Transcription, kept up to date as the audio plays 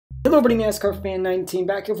Hello everybody, NASCARfan19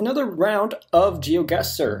 back here with another round of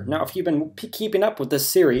Geoguessr. Now, if you've been keeping up with this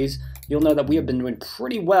series, you'll know that we have been doing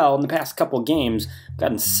pretty well in the past couple games. We've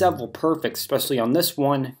gotten several perfects, especially on this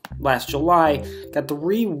one last July. Got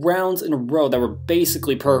 3 rounds in a row that were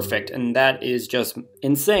basically perfect, and that is just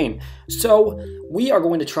insane. So, we are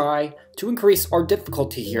going to try to increase our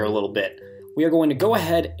difficulty here a little bit. We are going to go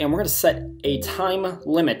ahead and we're going to set a time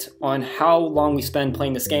limit on how long we spend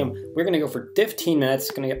playing this game. We're going to go for 15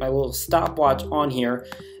 minutes. Going to get my little stopwatch on here.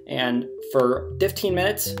 And for 15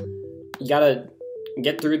 minutes, you got to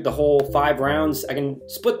get through the whole 5 rounds. I can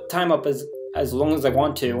split the time up as long as I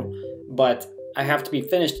want to, but I have to be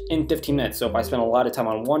finished in 15 minutes. So if I spend a lot of time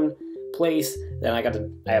on one place, then I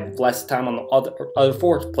have less time on the other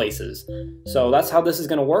 4 places. So that's how this is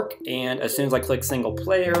going to work. And as soon as I click single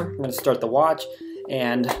player, I'm going to start the watch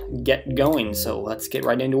and get going. So let's get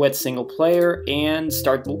right into it. Single player and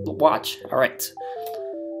start the watch. All right.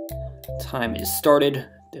 Time is started.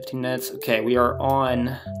 15 minutes. Okay, we are on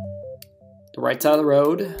the right side of the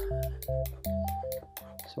road.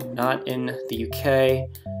 So we're not in the UK.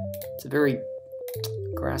 It's a very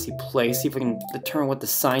grassy place. See if we can determine what the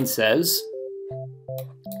sign says.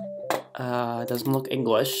 It doesn't look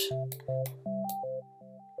English.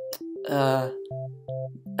 I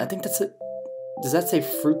think that's it. Does that say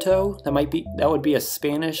Fruto? That would be a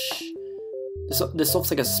Spanish. This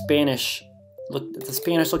looks like a Spanish. Look, it's a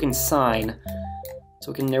Spanish-looking sign.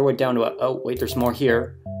 So we can narrow it down to a. Oh wait, there's more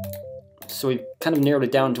here. So we've kind of narrowed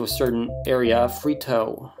it down to a certain area.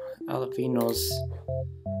 Frito, Alvinos.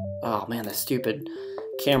 Oh man, that's stupid.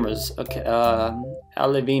 Cameras. Okay,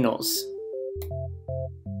 Alvinos.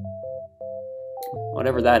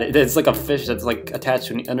 Whatever that is. It's like a fish that's like attached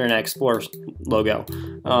to an Internet Explorer logo.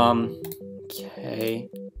 Okay.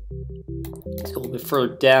 Let's go a little bit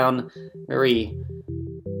further down. Very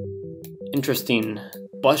interesting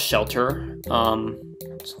bus shelter.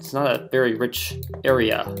 It's not a very rich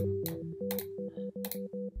area.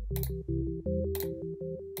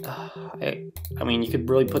 I mean, you could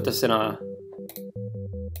really put this in a.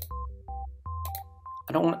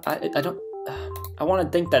 I want to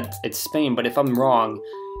think that it's Spain, but if I'm wrong,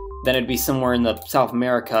 then it'd be somewhere in the South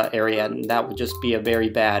America area, and that would just be a very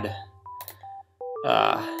bad.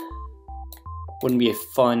 Wouldn't be a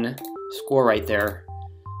fun score right there.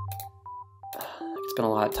 I could spend a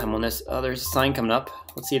lot of time on this. Oh, there's a sign coming up.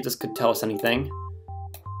 Let's see if this could tell us anything.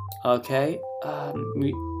 Okay,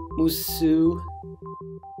 Musu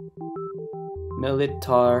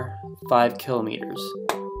Militar 5 kilometers.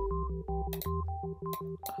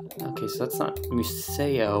 Okay, so that's not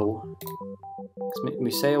Museo.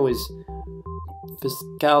 Museo is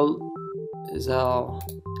Fiscal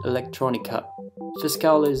Electronica.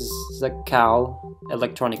 Fiscal is Zacal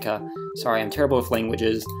Electronica. Sorry, I'm terrible with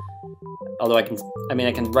languages. Although I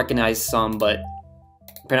can recognize some, but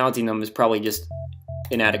pronouncing them is probably just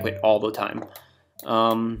inadequate all the time.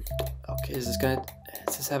 Okay, does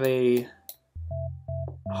this have a?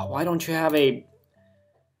 Oh, why don't you have a?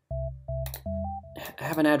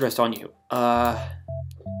 Have an address on you. God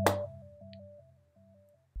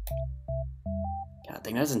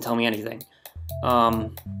dang, that doesn't tell me anything. Okay,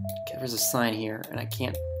 there's a sign here, and I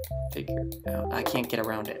can't figure out. I can't get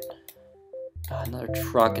around it. Another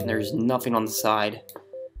truck, and there's nothing on the side.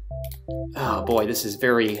 Oh boy, this is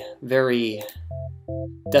very, very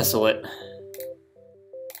desolate.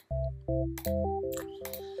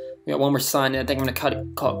 We got one more sign, and I think I'm gonna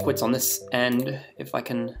call it quits on this end if I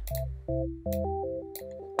can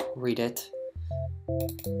read it.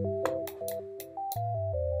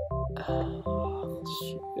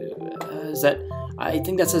 Is that? I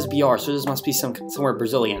think that says BR, so this must be somewhere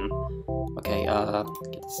Brazilian. Okay,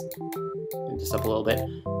 get this up a little bit.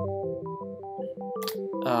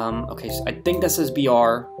 Okay, so I think that says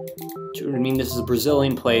BR. I mean, this is a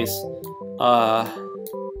Brazilian place.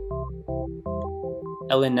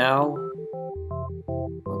 Elinau.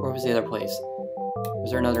 Where was the other place?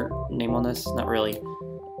 Was there another name on this? Not really.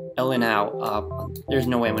 Elinau. There's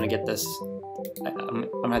no way I'm gonna get this. I'm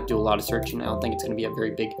gonna have to do a lot of searching. I don't think it's gonna be a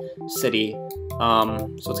very big city. So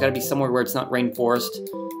it's gotta be somewhere where it's not rainforest.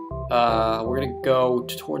 We're gonna go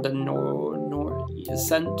toward the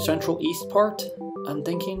central east part. I'm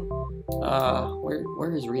thinking.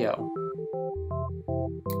 Where is Rio?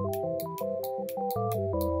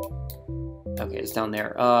 Okay, it's down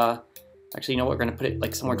there. Actually, you know what? We're gonna put it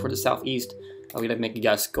like somewhere toward the southeast. I'm gonna make a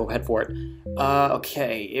guess. Go ahead for it.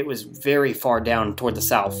 Okay, it was very far down toward the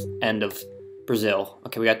south end of Brazil.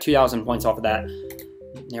 Okay, we got 2,000 points off of that.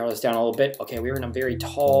 Narrow this down a little bit. Okay, we were in a very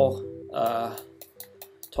tall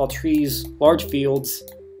trees, large fields.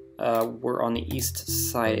 We're on the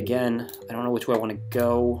east side again. I don't know which way I want to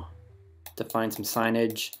go to find some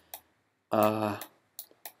signage.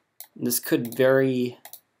 This could vary.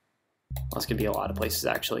 Well, this could be a lot of places,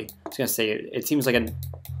 actually. I was going to say, it seems like a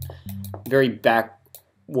very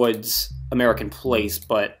backwoods American place,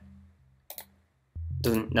 but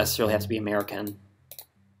doesn't necessarily have to be American.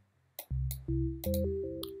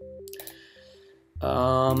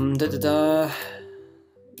 No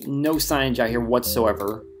signage out here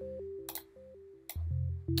whatsoever,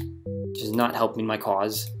 which is not helping my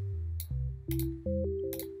cause.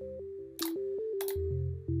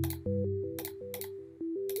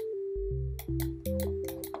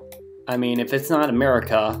 I mean, if it's not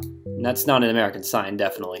America, that's not an American sign,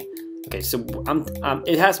 definitely. Okay, so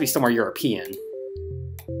it has to be somewhere European.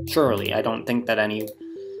 Surely, I don't think that any...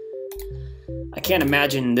 I can't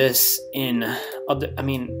imagine this in other... I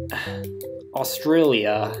mean,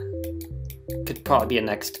 Australia could probably be a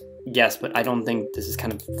next guess, but I don't think this is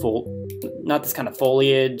kind of full... Not this kind of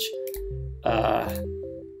foliage. Yeah,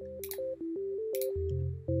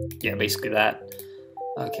 basically that.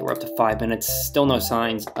 Okay, we're up to 5 minutes. Still no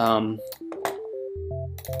signs.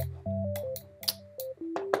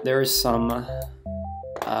 There is some...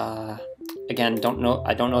 again,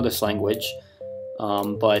 I don't know this language,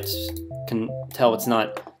 but can tell it's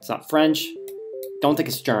not French. Don't think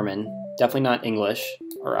it's German. Definitely not English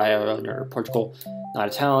or Ireland or Portugal. Not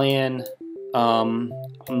Italian. I'm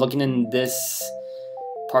looking in this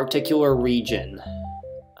particular region.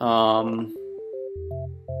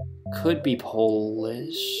 Could be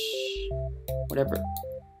Polish. Whatever.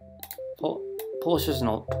 Polish is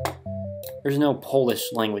no. There's no Polish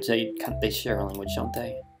language. They share a language, don't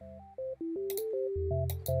they?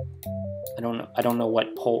 I don't know what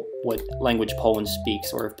language Poland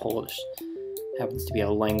speaks, or if Polish happens to be a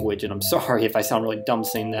language. And I'm sorry if I sound really dumb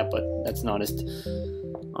saying that, but that's an honest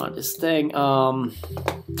thing.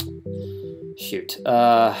 Shoot.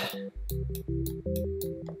 So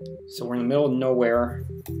we're in the middle of nowhere.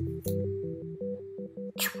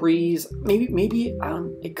 Trees. Maybe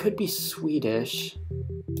it could be Swedish.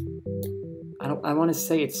 I want to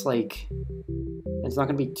say it's like, it's not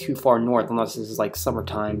going to be too far north unless this is like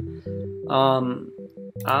summertime. I'm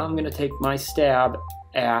going to take my stab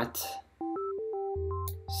at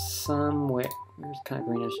somewhere. Where's kind of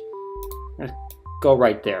greenish? I'm going to go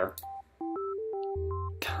right there.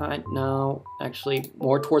 No, actually,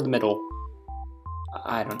 more toward the middle.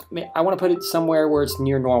 I want to put it somewhere where it's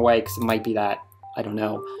near Norway, because it might be that. I don't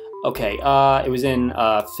know. Okay, it was in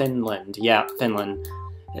Finland. Yeah, Finland.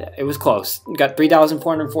 It was close. We got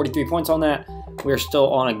 3,443 points on that. We're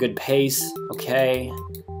still on a good pace. Okay.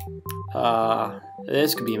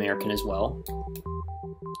 This could be American as well.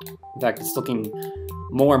 In fact, it's looking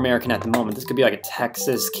more American at the moment. This could be like a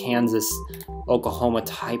Texas, Kansas, Oklahoma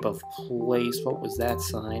type of place. What was that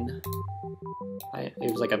sign?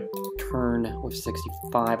 It was like a turn with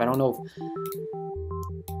 65. I don't know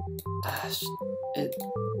if...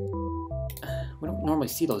 we don't normally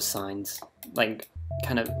see those signs. Like,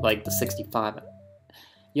 kind of like the 65.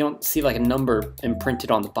 You don't see like a number imprinted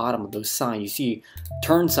on the bottom of those signs. You see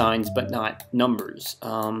turn signs, but not numbers.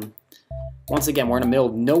 Once again, we're in the middle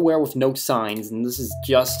of nowhere with no signs, and this is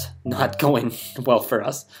just not going well for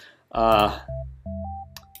us.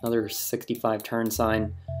 Another 65 turn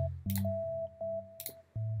sign.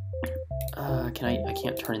 I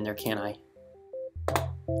can't turn in there, can I?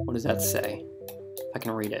 What does that say? I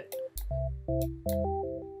can read it.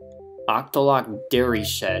 Octolock Dairy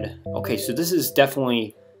Shed. Okay, so this is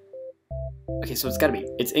definitely... Okay, so it's gotta be...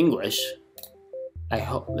 It's English. I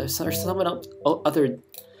hope... There's something else...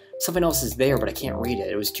 Something else is there, but I can't read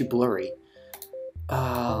it. It was too blurry.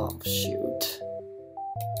 Oh, shoot.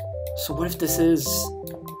 So what if this is...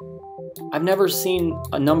 I've never seen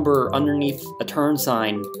a number underneath a turn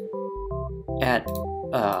sign at...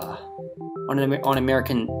 on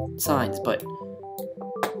American signs, but...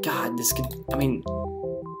 God, this could... I mean...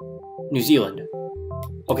 New Zealand.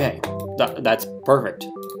 Okay, that's perfect.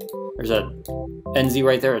 There's a NZ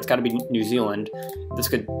right there. It's got to be New Zealand. This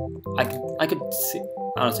could... I could see...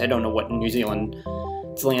 Honestly, I don't know what New Zealand's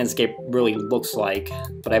landscape really looks like,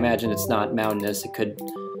 but I imagine it's not mountainous. It could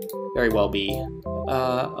very well be.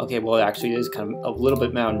 Okay, well, it actually is kind of a little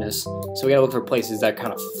bit mountainous, so we gotta look for places that are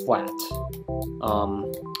kind of flat.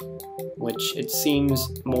 Which it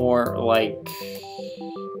seems more like...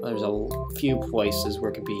 There's a few places where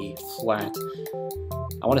it could be flat.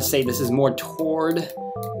 I want to say this is more toward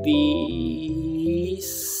the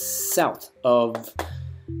south of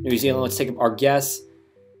New Zealand. Let's take our guess.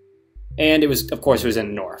 And it was, of course, it was in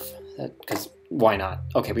the north. Because why not?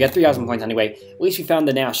 Okay, we got 3,000 points anyway. At least we found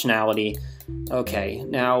the nationality. Okay,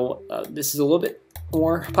 now this is a little bit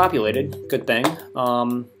more populated. Good thing.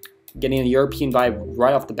 Getting a European vibe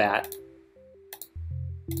right off the bat.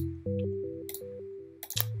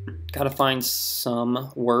 Gotta find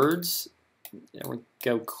some words. There we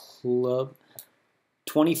go. Club.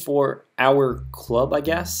 24-hour club, I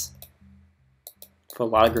guess. Put a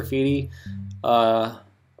lot of graffiti.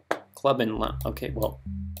 Club and okay, well,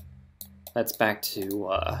 that's back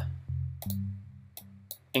to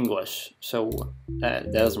English, so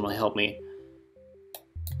that doesn't really help me.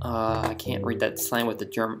 I can't read that sign with the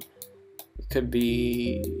German. It could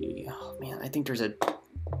be. Oh man, I think there's a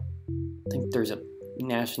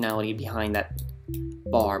nationality behind that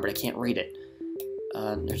bar, but I can't read it.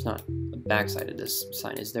 There's not a backside of this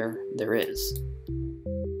sign, is there? There is.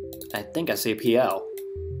 I think I say PL.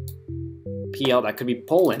 PL, that could be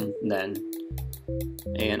Poland then.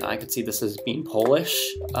 And I could see this as being Polish.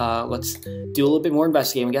 Let's do a little bit more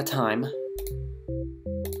investigating. We got time.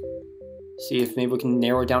 See if maybe we can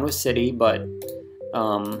narrow it down to a city, but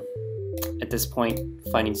at this point,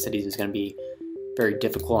 finding cities is going to be very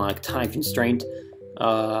difficult on a time constraint.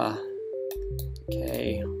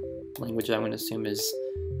 Okay, language I'm going to assume is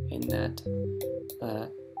in that.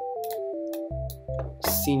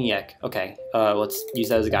 Scenic. Okay, let's use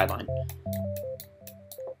that as a guideline.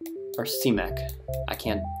 Or CMEC.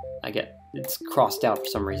 It's crossed out for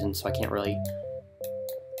some reason, so I can't really.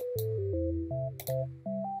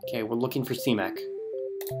 Okay, we're looking for CMEC.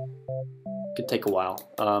 Could take a while.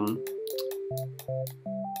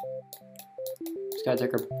 Just gotta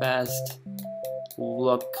take our best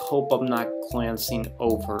look. Hope I'm not glancing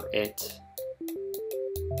over it.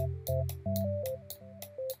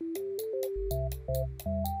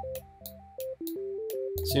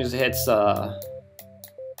 As soon as it hits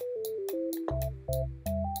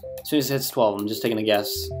 12, I'm just taking a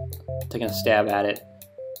guess, taking a stab at it.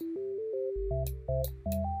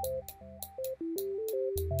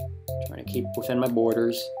 Trying to keep within my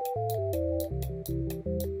borders.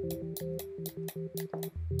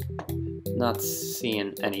 Not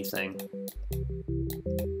seeing anything.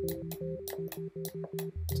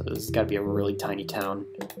 So this has got to be a really tiny town.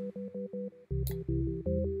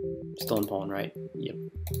 Still in Poland, right? Yep.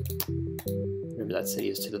 Whatever that city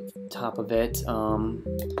is to the top of it.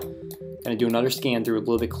 Gonna do another scan through a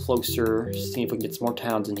little bit closer, see if we can get some more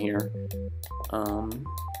towns in here.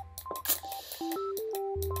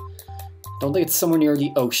 Don't think it's somewhere near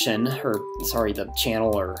the ocean, or sorry, the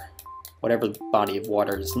channel, or whatever the body of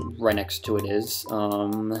water is right next to it is. I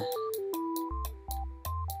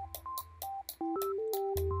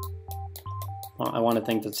want to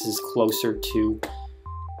think this is closer to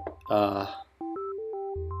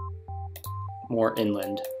more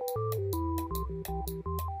inland.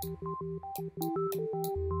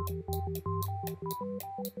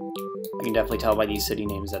 I can definitely tell by these city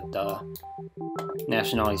names that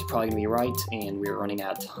nationality is probably going to be right, and we're running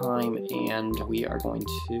out of time, and we are going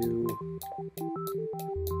to...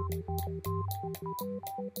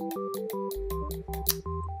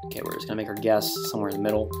 Okay, we're just going to make our guess somewhere in the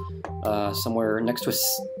middle, somewhere next to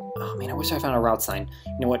us. Oh man, I wish I found a route sign.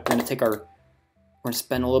 You know what, we're going to take our... We're going to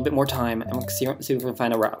spend a little bit more time, and we'll see if we can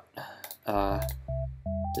find a route.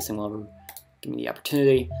 This thing will ever give me the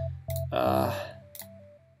opportunity. Come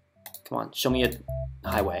on, show me a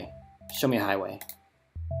highway. Show me a highway.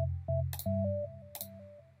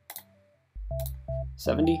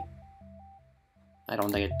 70? I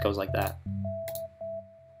don't think it goes like that.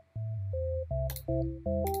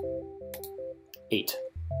 8.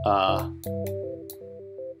 Oh,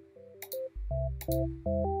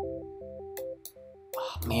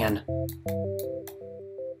 man.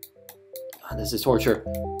 God, this is torture.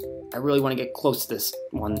 I really want to get close to this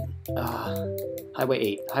one. Highway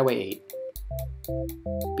 8. Highway 8.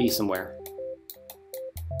 Be somewhere.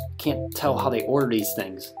 Can't tell how they order these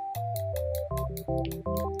things.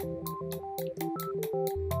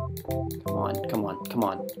 Come on, come on, come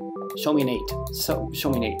on. Show me an 8. Show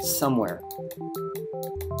me an 8 somewhere.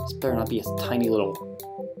 This better not be a tiny little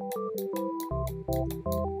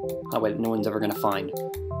highway that no one's ever gonna find.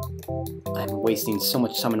 I'm wasting so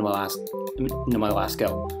much time in my last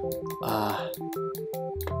go.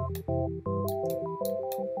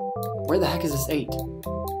 Where the heck is this 8? I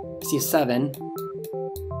see a 7.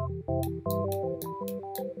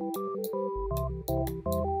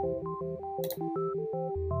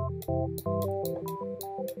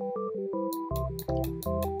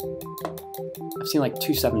 I've seen like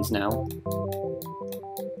 2 7s now.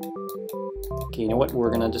 Okay, you know what?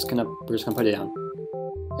 We're just gonna put it down.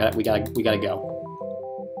 We gotta go.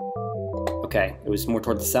 Okay, it was more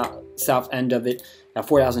toward the south. south end of it at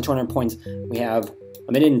 4,200 points. We have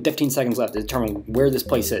a minute and 15 seconds left to determine where this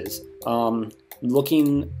place is.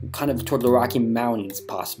 Looking kind of toward the Rocky Mountains,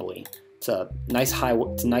 possibly. It's a nice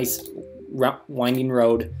it's a nice winding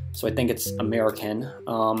road, so I think it's American.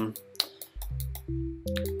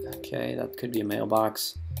 Okay, that could be a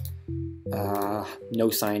mailbox. No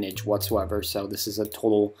signage whatsoever, so this is a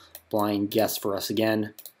total blind guess for us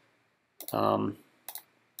again.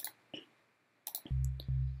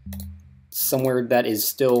 Somewhere that is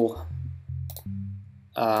still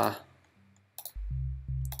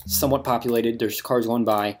somewhat populated. There's cars going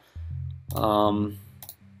by. Come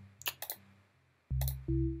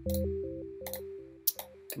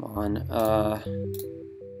on.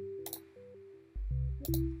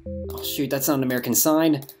 Oh shoot, that's not an American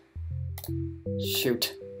sign.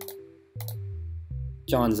 Shoot.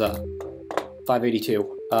 John's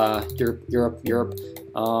 582. Europe.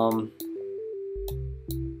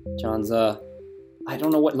 John's I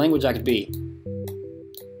don't know what language that could be.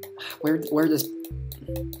 Where does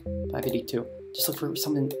 582? Just look for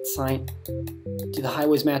something sign. Do the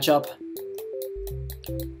highways match up?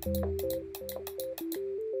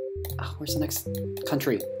 Where's the next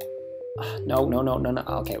country? No.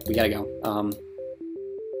 Okay, we gotta go.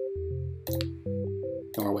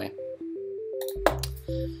 Norway.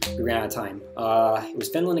 We ran out of time. It was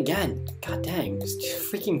Finland again. God dang, it's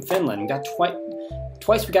freaking Finland. We got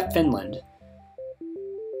twice we got Finland.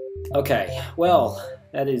 Okay, well,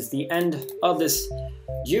 that is the end of this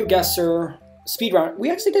Geoguessr speedrun.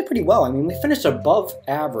 We actually did pretty well. I mean, we finished above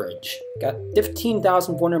average. Got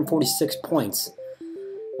 15,446 points.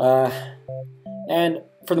 And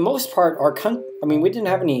for the most part, I mean, we didn't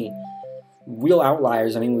have any real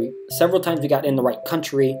outliers. I mean, several times we got in the right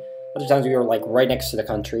country. Other times we were like right next to the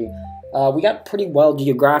country. We got pretty well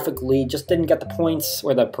geographically, just didn't get the points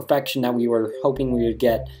or the perfection that we were hoping we would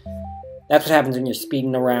get. That's what happens when you're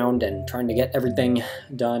speeding around and trying to get everything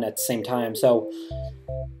done at the same time. So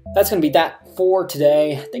that's going to be that for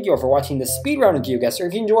today. Thank you all for watching this speed round of Geoguessr.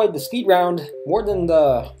 If you enjoyed the speed round more than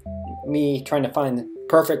me trying to find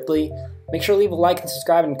perfectly, make sure to leave a like and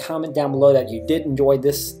subscribe and comment down below that you did enjoy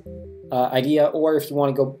this idea, or if you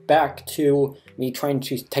want to go back to me trying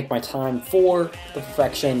to take my time for the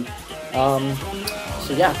perfection.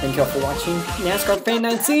 So yeah, thank you all for watching.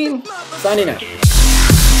 NascarFan19 signing out.